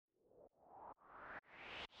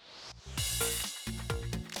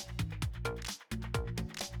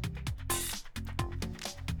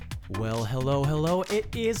Well, hello.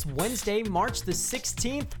 It is Wednesday, March the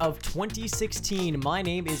 16th of 2016. My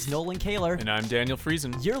name is Nolan Kaler. And I'm Daniel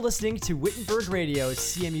Friesen. You're listening to Wittenberg Radio,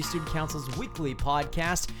 CMU Student Council's weekly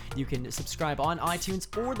podcast. You can subscribe on iTunes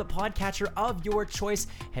or the podcatcher of your choice.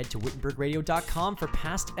 Head to wittenbergradio.com for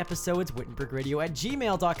past episodes.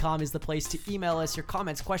 wittenbergradio@gmail.com is the place to email us your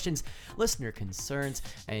comments, questions, listener concerns,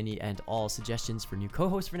 any and all suggestions for new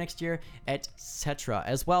co-hosts for next year, etc.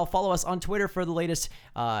 As well, follow us on Twitter for the latest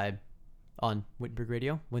on Wittenberg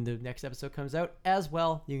Radio when the next episode comes out. As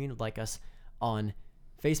well, you can like us on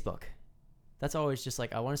Facebook. That's always just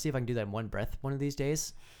like, I want to see if I can do that in one breath one of these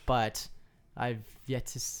days, but I've yet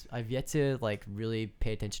to like really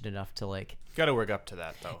pay attention enough to like. Gotta work up to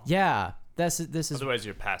that though. Yeah, this is. Otherwise,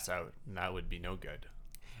 you pass out, and that would be no good.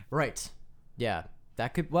 Right. Yeah.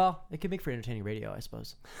 It could make for entertaining radio, I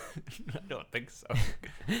suppose. I don't think so.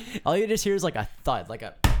 All you just hear is like a thud, like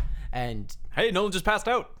a, and hey, Nolan just passed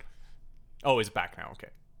out. Oh, he's back now. Okay.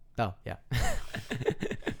 Oh, yeah.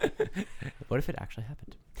 What if it actually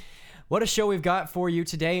happened? What a show we've got for you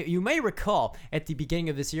today. You may recall at the beginning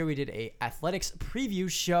of this year, we did a athletics preview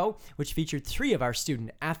show, which featured 3 of our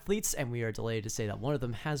student athletes, and we are delighted to say that one of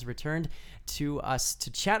them has returned to us to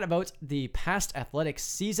chat about the past athletics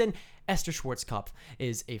season. Esther Schwarzkopf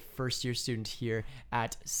is a first-year student here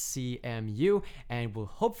at CMU, and we'll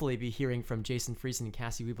hopefully be hearing from Jason Friesen and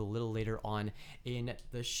Cassie Weeb a little later on in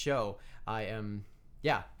the show.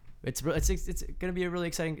 It's going to be a really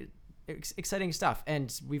exciting stuff,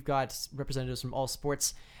 and we've got representatives from all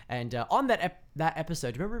sports. And on that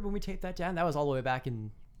episode, remember when we taped that down? That was all the way back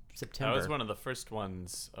in September. That was one of the first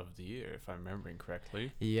ones of the year, if I'm remembering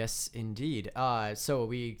correctly. Yes, indeed. So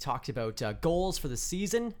we talked about goals for the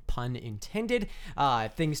season, pun intended,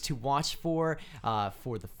 things to watch for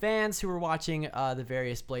the fans who are watching the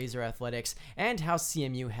various Blazer athletics, and how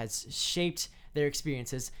CMU has shaped their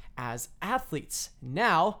experiences as athletes.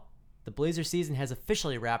 Now, the Blazer season has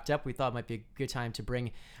officially wrapped up. We thought it might be a good time to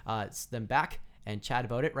bring them back and chat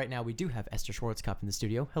about it. Right now, we do have Esther Schwarzkopf in the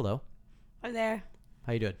studio. Hello. Hi there.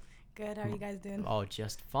 How you doing? Good. How are you guys doing? Oh,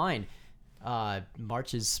 just fine.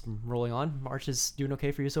 March is rolling on. March is doing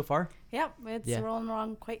okay for you so far? Yep, it's rolling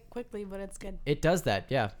along quite quickly, but it's good. It does that,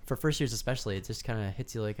 yeah. For first years especially, it just kind of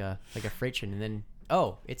hits you like a freight train, and then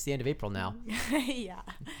it's the end of April now. Yeah.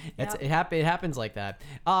 It happens like that.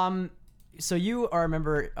 So you are a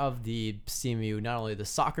member of the CMU, not only the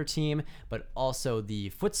soccer team, but also the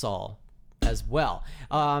futsal as well.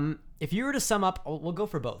 If you were to sum up, we'll go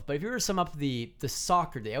for both, but if you were to sum up the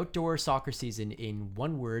outdoor soccer season in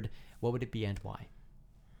one word, what would it be and why?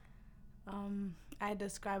 I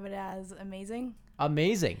describe it as amazing.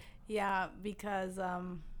 Amazing. Yeah, because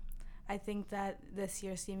I think that this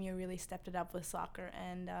year CMU really stepped it up with soccer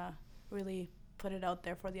and really put it out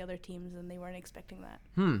there for the other teams, and they weren't expecting that.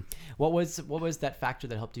 What was that factor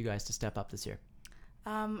that helped you guys to step up this year?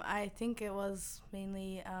 I think it was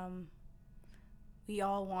mainly we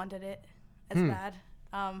all wanted it as bad,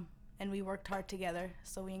 and we worked hard together,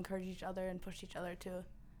 so we encouraged each other and pushed each other to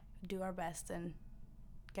do our best and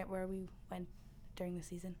get where we went during the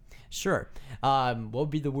season. Sure. What would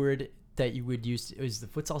be the word that you would use? Is the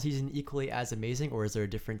futsal season equally as amazing, or is there a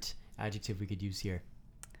different adjective we could use here?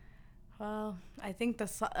 Well, I think the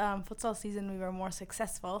futsal season we were more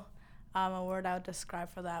successful. A word I would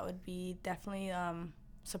describe for that would be definitely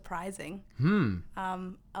surprising.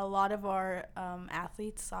 A lot of our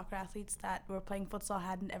soccer athletes that were playing futsal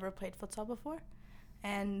hadn't ever played futsal before,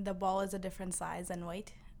 and the ball is a different size and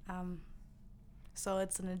weight. So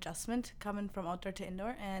it's an adjustment coming from outdoor to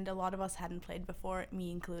indoor, and a lot of us hadn't played before,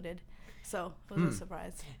 me included. So it was a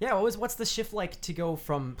surprise. Yeah, what's the shift like to go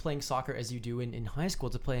from playing soccer as you do in high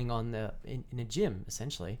school to playing in a gym,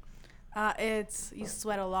 essentially? You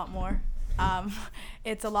sweat a lot more.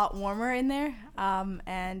 It's a lot warmer in there,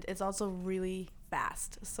 and it's also really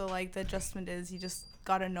fast. So like the adjustment is you just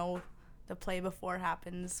gotta know the play before it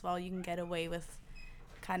happens, while you can get away with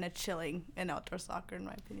kind of chilling in outdoor soccer, in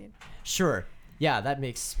my opinion. Sure. Yeah, it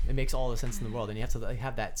makes all the sense in the world, and you have to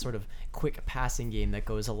have that sort of quick passing game that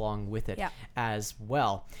goes along with it as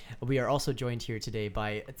well. We are also joined here today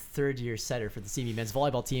by a third-year setter for the CMU men's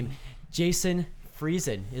volleyball team. Jason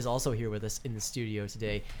Friesen is also here with us in the studio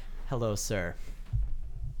today. Hello, sir.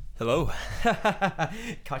 Hello.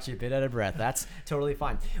 Caught you a bit out of breath. That's totally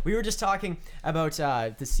fine. We were just talking about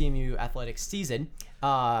the CMU athletics season.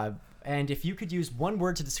 And if you could use one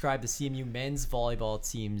word to describe the CMU men's volleyball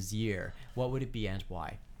team's year, what would it be and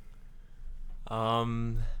why?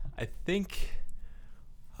 I think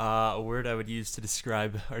a word I would use to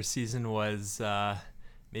describe our season was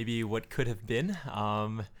maybe what could have been.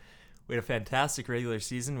 We had a fantastic regular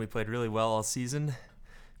season. We played really well all season.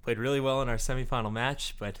 played really well in our semifinal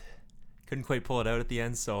match, but couldn't quite pull it out at the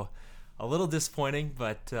end. So a little disappointing,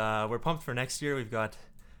 but we're pumped for next year. We've got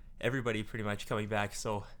everybody pretty much coming back,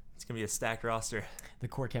 so it's going to be a stacked roster. The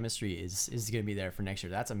core chemistry is going to be there for next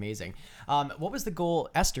year. That's amazing. What was the goal,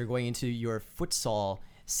 Esther, going into your futsal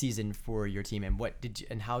season for your team,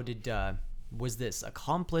 and how did was this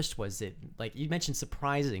accomplished? Was it, like you mentioned,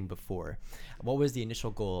 surprising before? What was the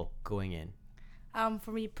initial goal going in?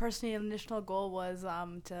 For me personally, the initial goal was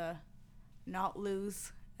to not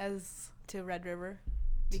lose to Red River.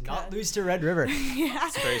 Not lose to Red River. Yeah.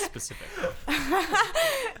 It's very specific.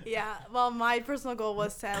 Yeah. Well, my personal goal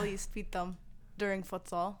was to at least beat them during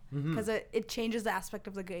futsal, because it changes the aspect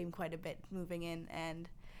of the game quite a bit moving in, and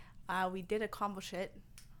we did accomplish it,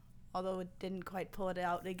 although it didn't quite pull it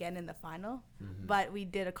out again in the final, but we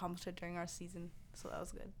did accomplish it during our season, so that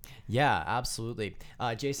was good. Yeah, absolutely.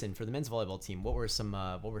 Jason, for the men's volleyball team, what were some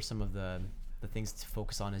of the things to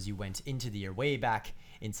focus on as you went into the year, way back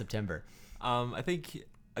in September? I think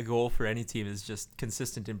a goal for any team is just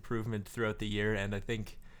consistent improvement throughout the year, and I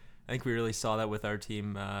think we really saw that with our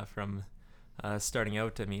team from starting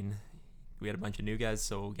out. I mean, we had a bunch of new guys,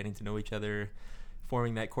 so getting to know each other,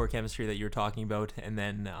 forming that core chemistry that you were talking about, and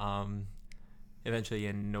then eventually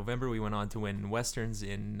in November we went on to win Westerns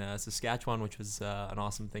in Saskatchewan, which was an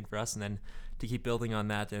awesome thing for us, and then to keep building on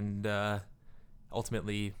that, and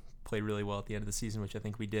ultimately played really well at the end of the season, which I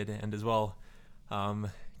think we did. And as well,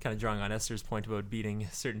 kind of drawing on Esther's point about beating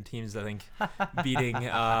certain teams, I think beating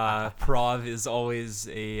Prov is always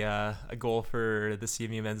a goal for the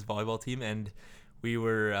CMU men's volleyball team, and we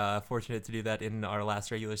were fortunate to do that in our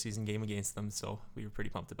last regular season game against them, so we were pretty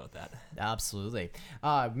pumped about that. Absolutely.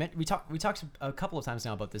 We talked a couple of times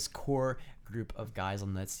now about this core group of guys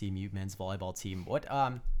on that CMU men's volleyball team.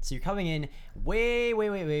 So you're coming in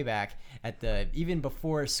way back at even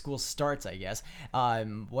before school starts, I guess.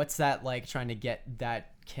 What's that like, trying to get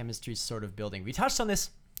that chemistry sort of building? We touched on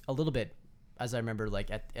this a little bit, as I remember,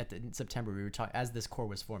 like in September we were talking as this core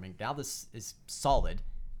was forming. Now this is solid,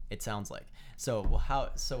 it sounds like. So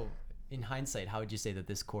in hindsight, how would you say that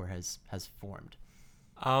this core has formed?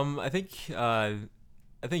 I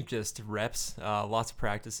think just reps, lots of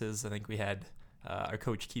practices. I think we had our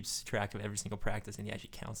coach keeps track of every single practice, and he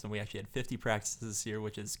actually counts them. We actually had 50 practices this year,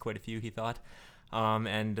 which is quite a few, he thought.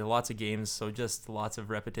 And lots of games, so just lots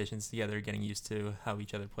of repetitions together, getting used to how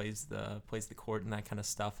each other plays the court and that kind of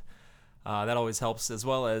stuff. That always helps, as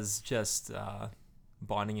well as just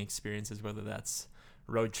bonding experiences, whether that's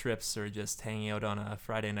road trips or just hanging out on a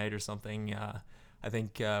Friday night or something. I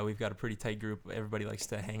think we've got a pretty tight group. Everybody likes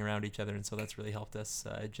to hang around each other, and so that's really helped us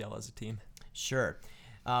gel as a team. Sure.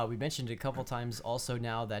 We mentioned a couple times also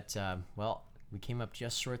now that, we came up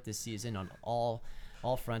just short this season on all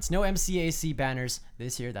fronts. No MCAC banners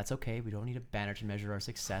this year. That's okay. We don't need a banner to measure our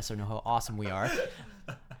success or know how awesome we are.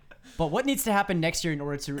 But what needs to happen next year in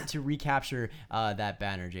order to recapture that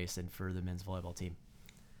banner, Jason, for the men's volleyball team?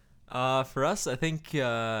 For us, I think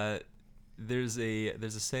there's a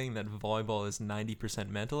saying that volleyball is 90%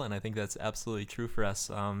 mental, and I think that's absolutely true for us.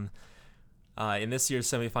 In this year's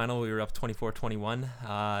semifinal, we were up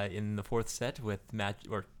 24-21 in the fourth set with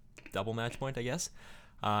double match point, I guess,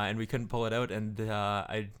 and we couldn't pull it out. And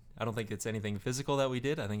I don't think it's anything physical that we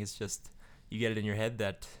did. I think it's just you get it in your head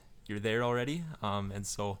that you're there already, and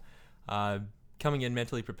so coming in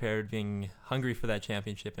mentally prepared, being hungry for that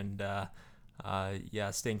championship, and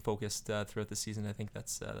staying focused throughout the season. I think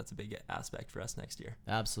that's a big aspect for us next year.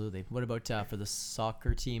 Absolutely. What about for the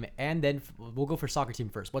soccer team? And then we'll go for soccer team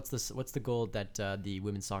first. What's the goal that the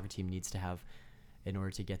women's soccer team needs to have in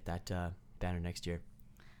order to get that banner next year?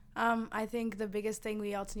 I think the biggest thing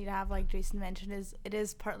we also need to have, like Jason mentioned, is it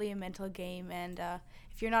is partly a mental game, and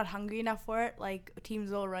if you're not hungry enough for it, like,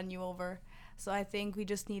 teams will run you over. So I think we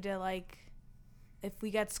just need to, like, if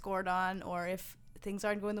we get scored on or if things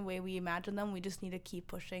aren't going the way we imagine them, we just need to keep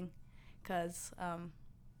pushing, because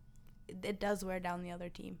it does wear down the other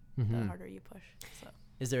team the harder you push. So,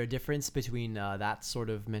 is there a difference between that sort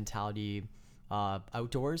of mentality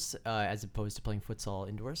outdoors as opposed to playing futsal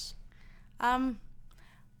indoors?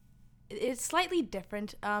 It's slightly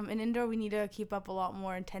different. In indoor, we need to keep up a lot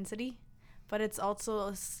more intensity, but it's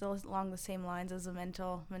also still along the same lines as a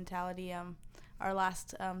mentality. Our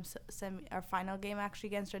last our final game actually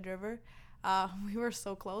against Red River, we were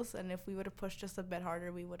so close, and if we would have pushed just a bit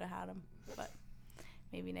harder, we would have had them. But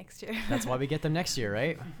maybe next year. That's why we get them next year,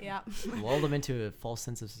 right? Yeah. Lull them into a false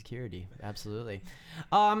sense of security. Absolutely.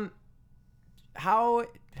 How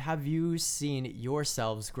have you seen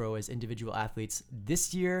yourselves grow as individual athletes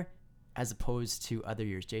this year as opposed to other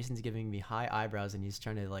years? Jason's giving me high eyebrows, and he's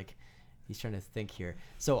trying to He's trying to think here.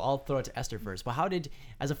 So I'll throw it to Esther first. But how did,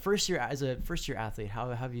 as a first year athlete,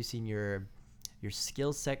 how have you seen your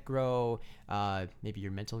skill set grow? Maybe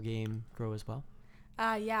your mental game grow as well?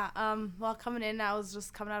 Well, coming in, I was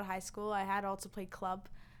just coming out of high school. I had also played club,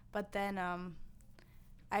 but then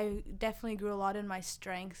I definitely grew a lot in my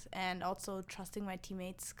strength and also trusting my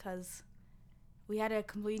teammates, because we had a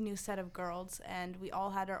completely new set of girls and we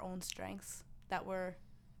all had our own strengths that were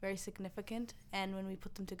very significant, and when we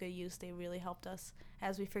put them to good use, they really helped us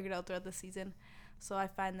as we figured out throughout the season. So I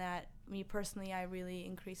find that me personally, I really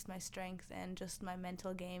increased my strength and just my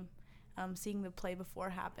mental game. Seeing the play before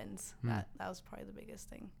it happens, that was probably the biggest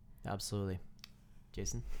thing. Absolutely.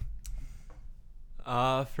 Jason?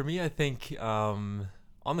 For me, I think on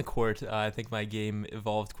the court, I think my game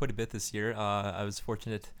evolved quite a bit this year. I was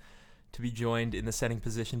fortunate to be joined in the setting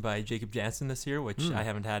position by Jacob Jansen this year, which I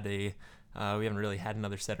haven't had we haven't really had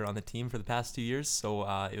another setter on the team for the past 2 years. So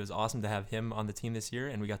it was awesome to have him on the team this year,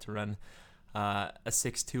 and we got to run a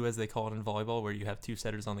 6-2, as they call it in volleyball, where you have two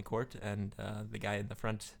setters on the court and the guy in the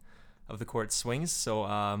front of the court swings. So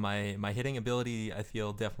my hitting ability, I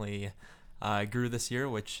feel, definitely grew this year,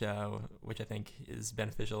 which I think is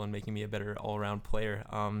beneficial in making me a better all-around player.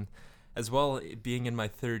 As well, being in my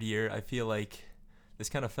third year, I feel like this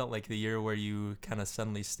kind of felt like the year where you kind of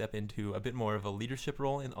suddenly step into a bit more of a leadership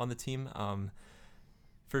role on the team.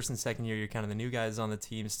 First and second year, you're kind of the new guys on the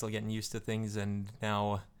team, still getting used to things, and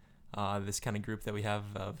now this kind of group that we have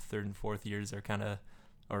of third and fourth years are kind of,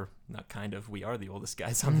 or not kind of, we are the oldest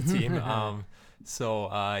guys on the team.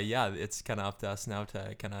 It's kind of up to us now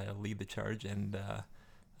to kind of lead the charge and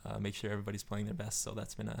make sure everybody's playing their best. So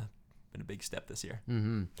that's been a big step this year.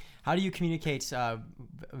 Mm-hmm. How do you communicate?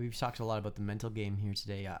 We've talked a lot about the mental game here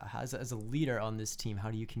today. As a leader on this team, how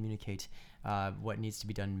do you communicate what needs to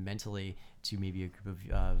be done mentally to maybe a group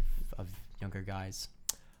of younger guys?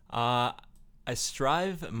 I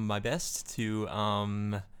strive my best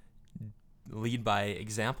to lead by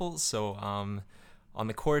example. So on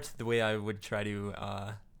the court, the way I would try to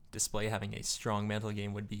display having a strong mental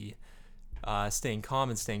game would be staying calm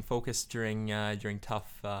and staying focused during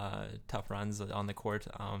tough runs on the court.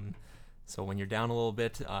 So when you're down a little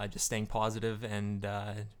bit, just staying positive and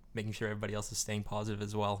making sure everybody else is staying positive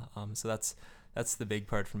as well. So that's the big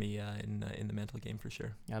part for me in the mental game, for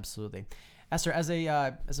sure. Absolutely. Esther, as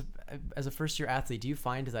a first year athlete, do you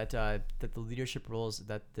find that the leadership roles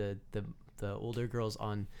that the older girls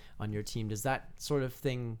on your team, does that sort of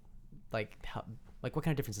thing like what kind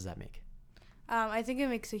of difference does that make? I think it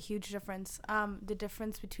makes a huge difference. The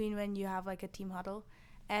difference between when you have like a team huddle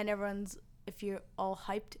and if you're all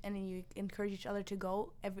hyped and then you encourage each other to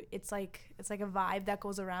go, it's like a vibe that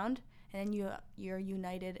goes around, and then you're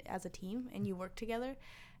united as a team and you work together.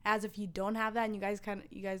 As if you don't have that and you guys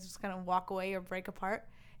just kind of walk away or break apart,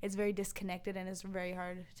 it's very disconnected and it's very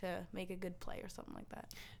hard to make a good play or something like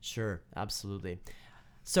that. Sure, absolutely.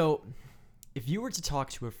 So if you were to talk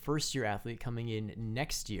to a first year athlete coming in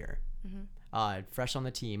next year, fresh on the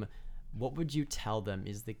team, what would you tell them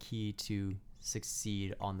is the key to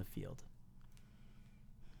succeed on the field?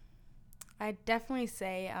 I'd definitely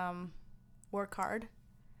say work hard,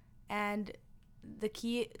 and the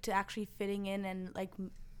key to actually fitting in and like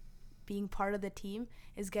being part of the team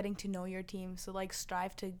is getting to know your team. So like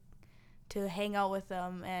strive to hang out with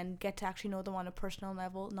them and get to actually know them on a personal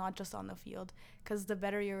level, not just on the field, because the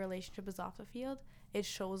better your relationship is off the field, it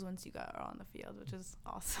shows once you are on the field, which is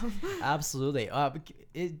awesome. Absolutely.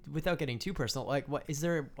 Without getting too personal, like, what is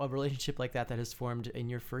there a relationship like that has formed in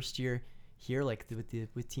your first year here, like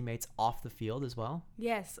with teammates off the field as well?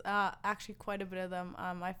 Yes, actually quite a bit of them.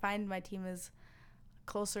 I find my team is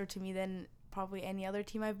closer to me than probably any other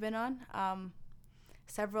team I've been on.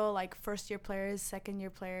 Several like first year players, second year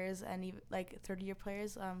players, and even like third year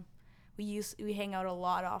players. We hang out a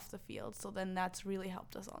lot off the field, so then that's really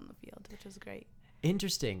helped us on the field, which is great.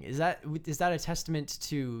 Interesting. Is that a testament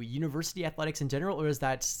to university athletics in general, or is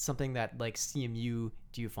that something that like CMU,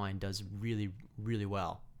 do you find, does really, really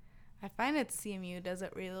well? I find that CMU does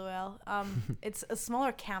it really well. It's a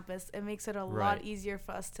smaller campus. It makes it a lot easier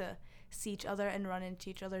for us to see each other and run into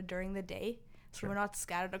each other during the day. So we're not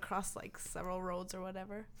scattered across like several roads or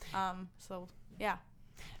whatever. So yeah.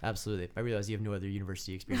 Absolutely. I realize you have no other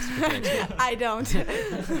university experience to compare to. I don't.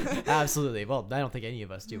 Absolutely. Well, I don't think any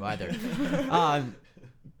of us do either.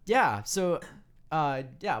 So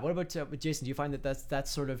what about with Jason? Do you find that that's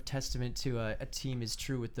sort of testament to a team is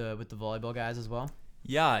true with the volleyball guys as well?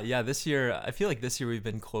 Yeah. This year, I feel like this year we've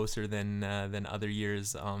been closer than other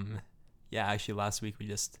years. Actually, last week we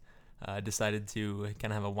just decided to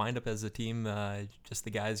kind of have a wind up as a team. Just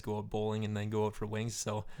the guys go out bowling and then go out for wings.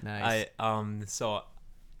 So nice.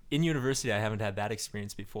 in university, I haven't had that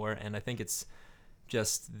experience before, and I think it's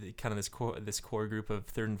just kind of this core group of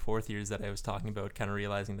third and fourth years that I was talking about, kind of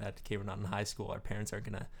realizing that, okay, we're not in high school. Our parents aren't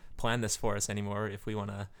going to plan this for us anymore. If we want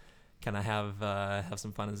to kind of have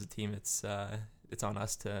some fun as a team, it's on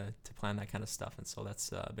us to plan that kind of stuff. And so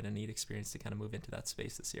that's been a neat experience to kind of move into that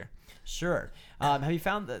space this year. Sure. Have you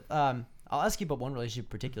found that, I'll ask you about one relationship in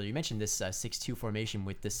particular. You mentioned this 6-2 formation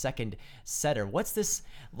with the second setter. What's this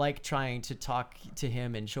like, trying to talk to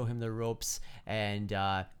him and show him the ropes and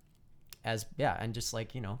and just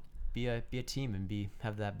like, you know, be a team and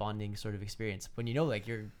have that bonding sort of experience when you know, like,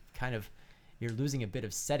 you're losing a bit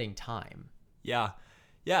of setting time. Yeah,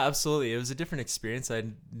 absolutely. It was a different experience.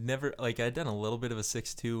 I'd done a little bit of a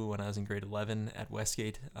 6-2 when I was in grade 11 at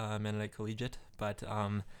Westgate Mennonite Collegiate, but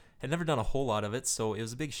had never done a whole lot of it. So it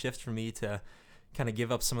was a big shift for me to kind of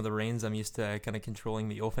give up some of the reins. I'm used to kind of controlling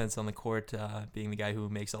the offense on the court, being the guy who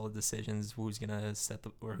makes all the decisions, who's going to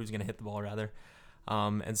hit the ball rather.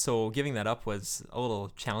 And so giving that up was a little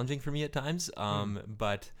challenging for me at times.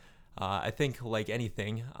 But I think, like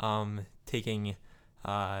anything, taking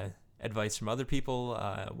advice from other people,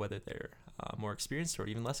 whether they're more experienced or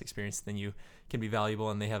even less experienced than you, can be valuable,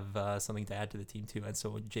 and they have something to add to the team too. And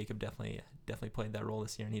so Jacob definitely played that role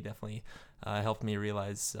this year, and he definitely helped me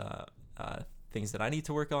realize things that I need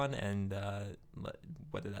to work on, and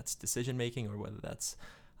whether that's decision making or whether that's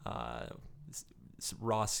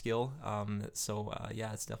raw skill. It's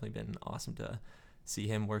definitely been awesome to see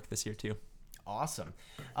him work this year too. Awesome.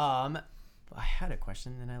 I had a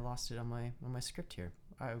question and I lost it on my script here.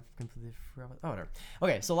 I completely forgot. Whatever.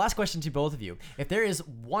 Okay, so last question to both of you. If there is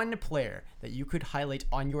one player that you could highlight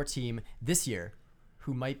on your team this year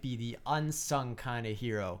who might be the unsung kind of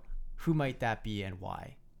hero, who might that be and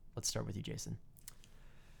why? Let's start with you, Jason.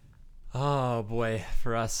 Oh boy,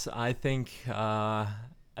 for us, I think our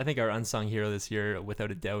unsung hero this year,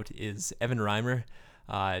 without a doubt, is Evan Reimer.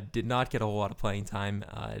 Did not get a whole lot of playing time,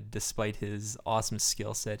 despite his awesome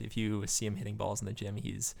skill set. If you see him hitting balls in the gym,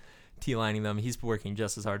 he's T-lining them. He's working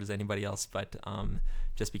just as hard as anybody else, but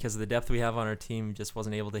just because of the depth we have on our team, just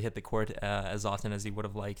wasn't able to hit the court as often as he would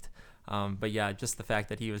have liked. But yeah, just the fact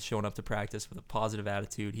that he was showing up to practice with a positive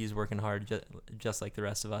attitude, he's working hard just like the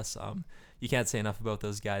rest of us. You can't say enough about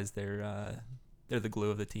those guys. They're the glue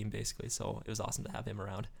of the team, basically, so it was awesome to have him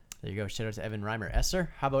around. There you go. Shout out to Evan Reimer. Esther,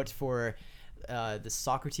 how about for the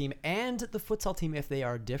soccer team and the futsal team, if they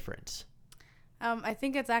are different? I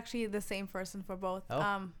think it's actually the same person for both.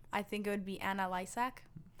 I think it would be Anna Lysak.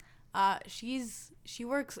 She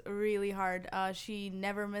works really hard. She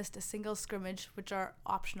never missed a single scrimmage, which are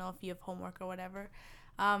optional if you have homework or whatever.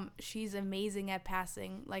 She's amazing at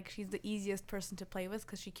passing. Like, she's the easiest person to play with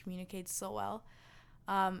because she communicates so well.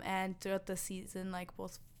 And throughout the season, like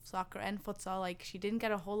both soccer and futsal, like, she didn't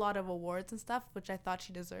get a whole lot of awards and stuff, which I thought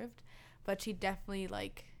she deserved, but she definitely,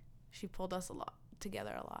 like, she pulled us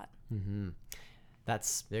together a lot. Mm-hmm.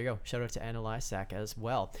 There you go. Shout out to Anna Lysak as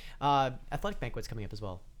well. Athletic banquet's coming up as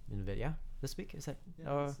well in a bit. Yeah, this week is that?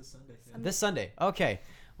 This Sunday. This Sunday. Okay.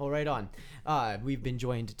 Well, right on. We've been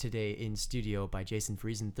joined today in studio by Jason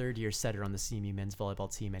Friesen, third-year setter on the CMU men's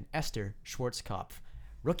volleyball team, and Esther Schwarzkopf,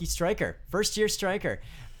 rookie striker, first-year striker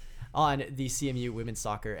on the CMU women's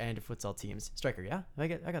soccer and futsal teams. Striker, yeah? I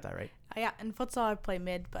got that right. Yeah, in futsal I play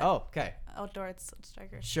mid, but okay. Outdoor it's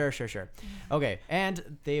striker. Sure. Mm-hmm. Okay,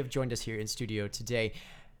 and they have joined us here in studio today.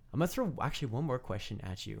 I'm going to throw actually one more question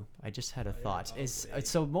at you. I just had a thought.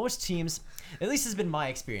 So most teams, at least has been my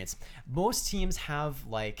experience, most teams have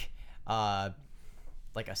like a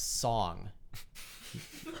song.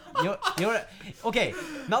 you know what? Okay,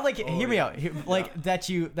 not like hear me out. Like that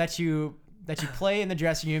you play in the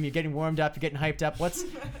dressing room. You're getting warmed up. You're getting hyped up.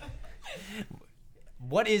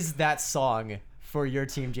 What is that song for your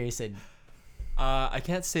team, Jason? I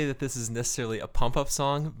can't say that this is necessarily a pump-up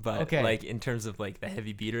song, but like in terms of like the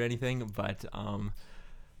heavy beat or anything. But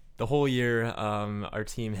the whole year, our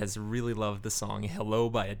team has really loved the song "Hello"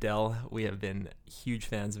 by Adele. We have been huge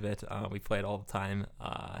fans of it. We play it all the time.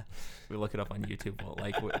 We look it up on YouTube.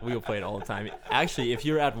 We will play it all the time. Actually, if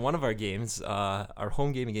you're at one of our games, our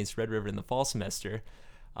home game against Red River in the fall semester,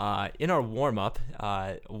 in our warm-up,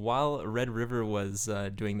 while Red River was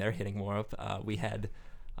doing their hitting warm-up, we had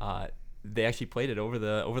they actually played it over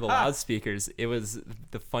the loudspeakers. It was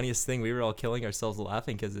the funniest thing. We were all killing ourselves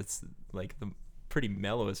laughing because it's like pretty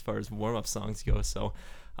mellow as far as warm-up songs go. So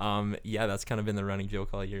that's kind of been the running joke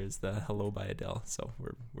all year, is the "Hello" by Adele. So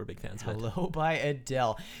we're big fans of it. "Hello" by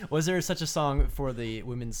Adele. Was there such a song for the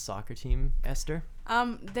women's soccer team, Esther?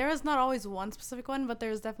 There is not always one specific one, but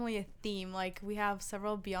there's definitely a theme. Like, we have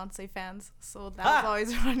several Beyonce fans, so that was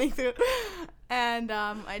always running through. And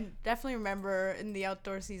I definitely remember in the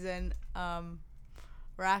outdoor season,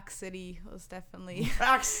 Rack City was definitely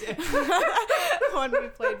one we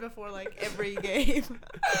played before like every game.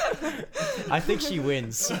 I think she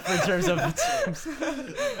wins in terms of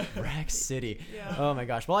Rack City. Yeah. Oh my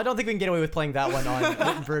gosh. Well, I don't think we can get away with playing that one on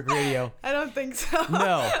Wittenberg Radio. I don't think so.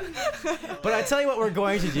 No. But I tell you what we're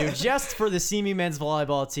going to do, just for the CMU men's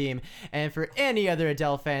volleyball team and for any other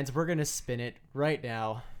Adele fans, we're going to spin it right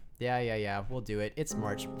now. Yeah. We'll do it. It's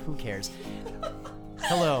March. Who cares?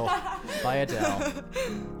 Hello by Adele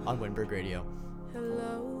on Wittenberg Radio.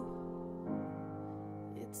 Hello,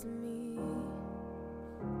 it's me.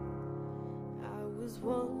 I was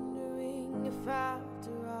wondering if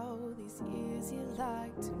after all these years you'd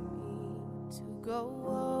like to me to go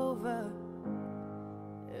over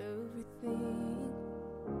everything.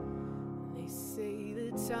 They say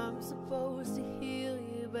that I'm supposed to heal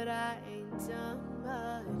you, but I ain't done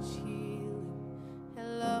much healing.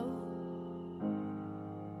 Hello,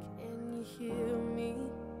 hear me?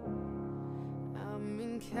 I'm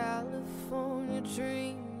in California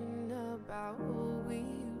dreaming about what we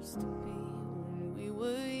used to be when we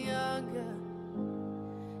were younger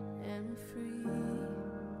and free.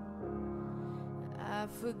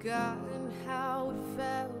 I've forgotten how it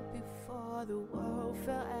felt before the world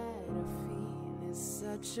fell at our feet. There's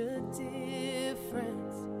such a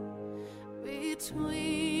difference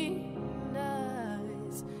between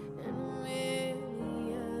us and me.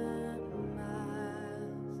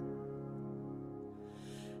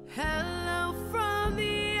 Hello from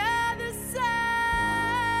the other side.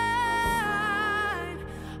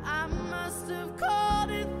 I must have called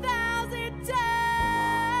 1,000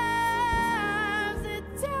 times to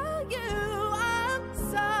tell you I'm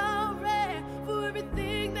sorry for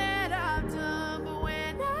everything that I've done. But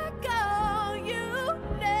when I call, you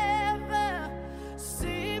never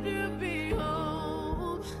seem to be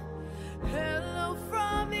home. Hello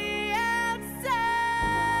from the outside.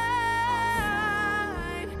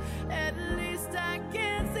 At least I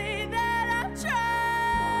can say that I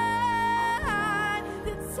tried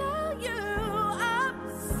to tell you I'm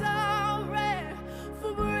sorry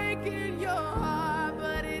for breaking your heart,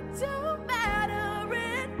 but it don't matter,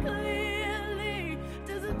 it clearly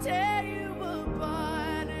doesn't tear you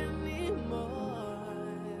apart anymore.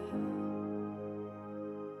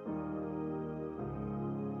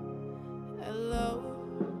 Hello,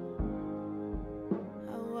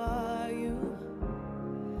 how are you?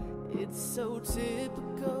 It's so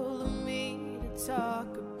typical of me to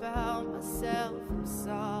talk about myself. I'm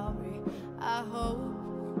sorry. I hope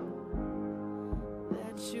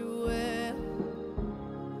that you will.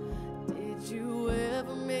 Did you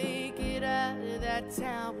ever make it out of that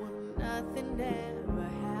town where nothing ever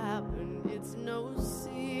happened? It's no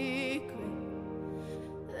secret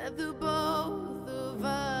that the both of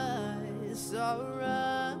us are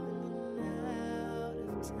running out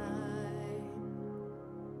of time.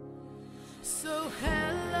 So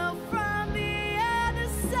hello from the other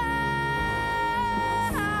side.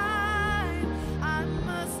 I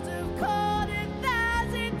must have called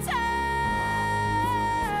 1,000 times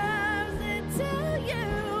to tell you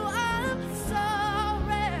I'm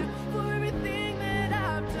sorry for everything that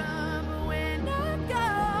I've done. But when I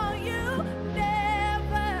call, you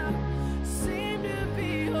never seem to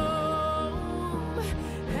be home.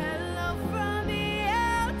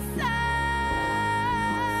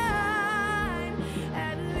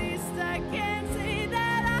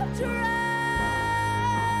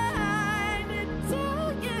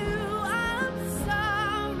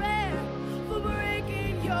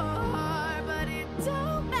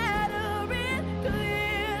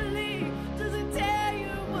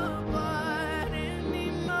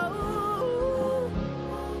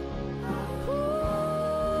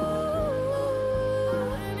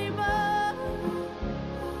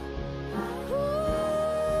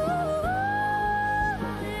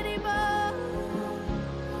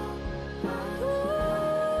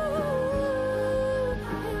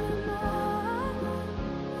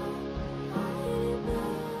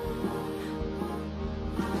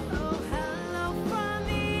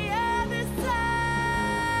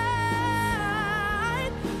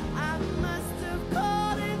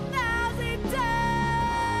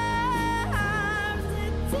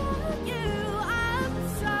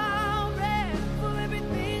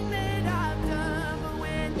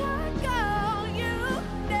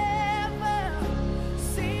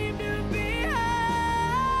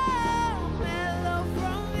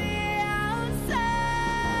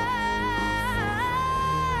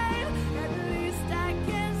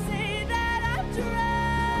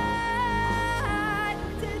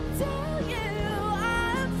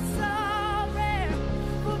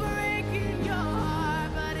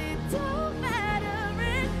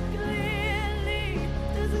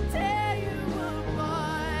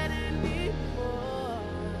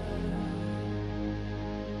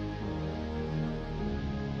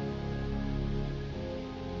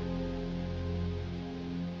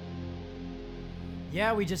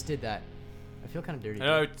 Yeah, we just did that. I feel kind of dirty. I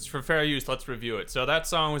know it's for fair use. Let's review it. So that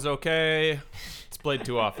song was okay. It's played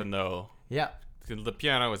too often though. Yeah. The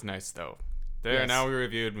piano was nice though. There, Yes. now we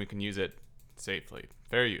reviewed and we can use it safely.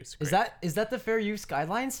 Fair use. Is Great. that the fair use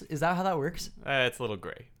guidelines? Is that how that works? It's a little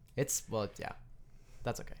gray. Yeah.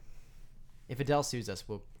 That's okay. If Adele sues us,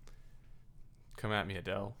 we'll... Come at me,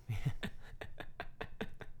 Adele.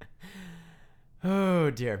 Oh,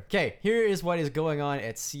 dear. Okay, here is what is going on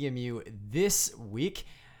at CMU this week.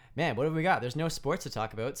 Man, what have we got? There's no sports to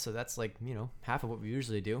talk about, so that's like, half of what we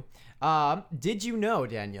usually do. Did you know,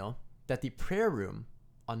 Daniel, that the prayer room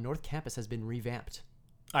on North Campus has been revamped?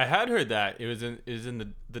 I had heard that. It was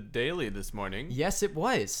in the Daily this morning. Yes, it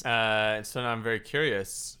was. So now I'm very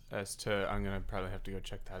curious as to... I'm going to probably have to go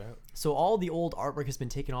check that out. So all the old artwork has been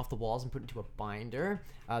taken off the walls and put into a binder.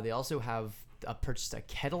 They also have purchased a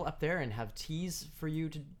kettle up there and have teas for you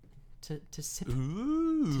to sip.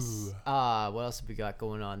 Ooh. What else have we got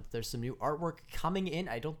going on? There's some new artwork coming in.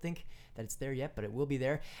 I don't think that it's there yet, but it will be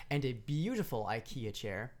there. And a beautiful IKEA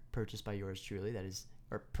chair purchased by yours truly.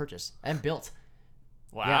 Purchased and built.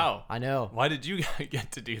 Wow. Yeah, I know. Why did you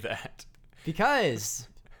get to do that? Because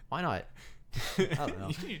why not? I don't know.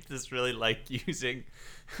 You just really like using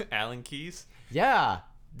Allen keys? Yeah.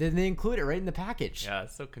 Then they include it right in the package. Yeah,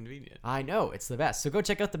 it's so convenient. I know, it's the best. So go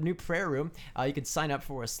check out the new prayer room. You can sign up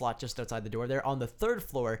for a slot just outside the door there on the 3rd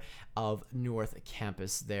floor of North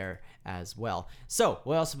Campus there as well. So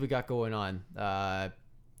what else have we got going on?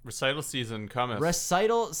 Recital season cometh.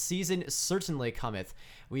 Recital season certainly cometh.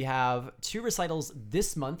 We have 2 recitals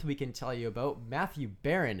this month we can tell you about. Matthew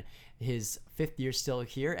Barron, his 5th year still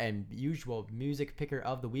here and usual music picker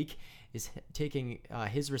of the week, is taking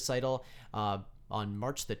his recital on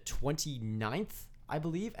March the 29th, I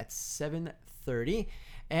believe, at 7:30.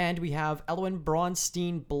 And we have Elwyn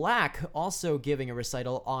Braunstein Black also giving a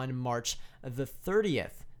recital on March the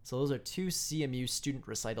 30th. So those are 2 CMU student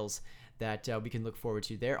recitals that we can look forward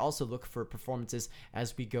to there. Also look for performances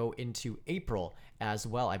as we go into April as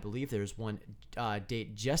well. I believe there's one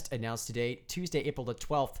date just announced today, Tuesday, April the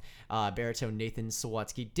 12th. Baritone Nathan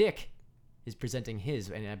Sawatsky Dick is presenting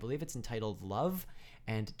his, and I believe it's entitled Love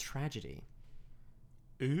and Tragedy.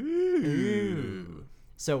 Ooh.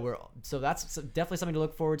 So that's definitely something to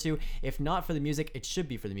look forward to. If not for the music, it should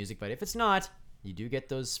be for the music, but if it's not, you do get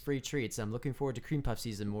those free treats. I'm looking forward to cream puff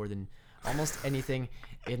season more than almost anything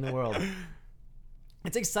in the world.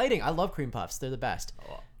 It's exciting. I love cream puffs. They're the best.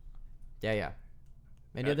 Oh. Yeah.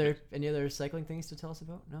 Any other cycling things to tell us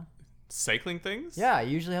about? No? Cycling things? Yeah, I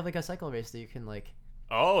usually have like a cycle race that you can like...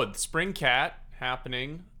 Oh, the Spring Cat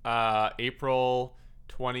happening April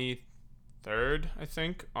 23rd, I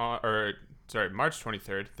think. March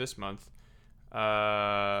 23rd, this month.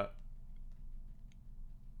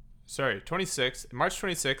 26th. March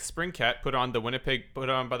 26th, Spring Cat put on by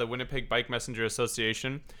the Winnipeg Bike Messenger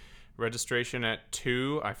Association. Registration at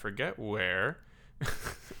 2, I forget where.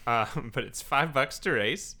 But it's $5 to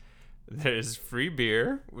race. There's free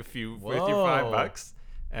beer with your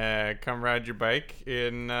 $5. Come ride your bike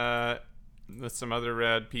in with some other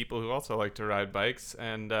rad people who also like to ride bikes,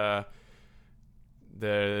 and there'll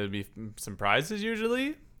be some prizes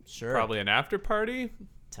usually. Sure. Probably an after party.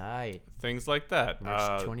 Tight. Things like that.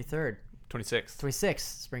 March 23rd. 26th.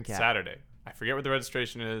 26th, Spring Cat. Saturday. I forget what the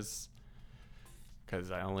registration is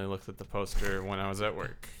because I only looked at the poster when I was at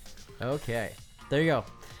work. Okay. There you go.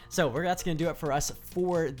 So that's going to do it for us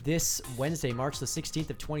for this Wednesday, March the 16th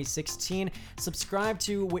of 2016. Subscribe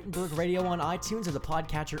to Wittenberg Radio on iTunes or the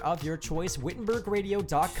podcatcher of your choice.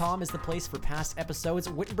 WittenbergRadio.com is the place for past episodes.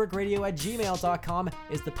 WittenbergRadio@gmail.com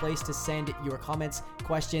is the place to send your comments,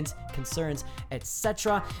 questions, concerns,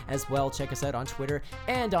 etc. As well, check us out on Twitter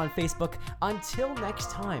and on Facebook. Until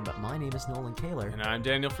next time, my name is Nolan Kaler. And I'm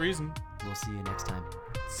Daniel Friesen. We'll see you next time.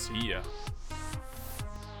 See ya.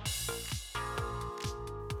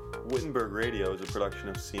 Wittenberg Radio is a production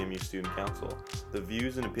of CMU Student Council. The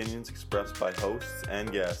views and opinions expressed by hosts and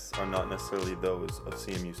guests are not necessarily those of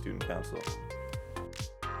CMU Student Council.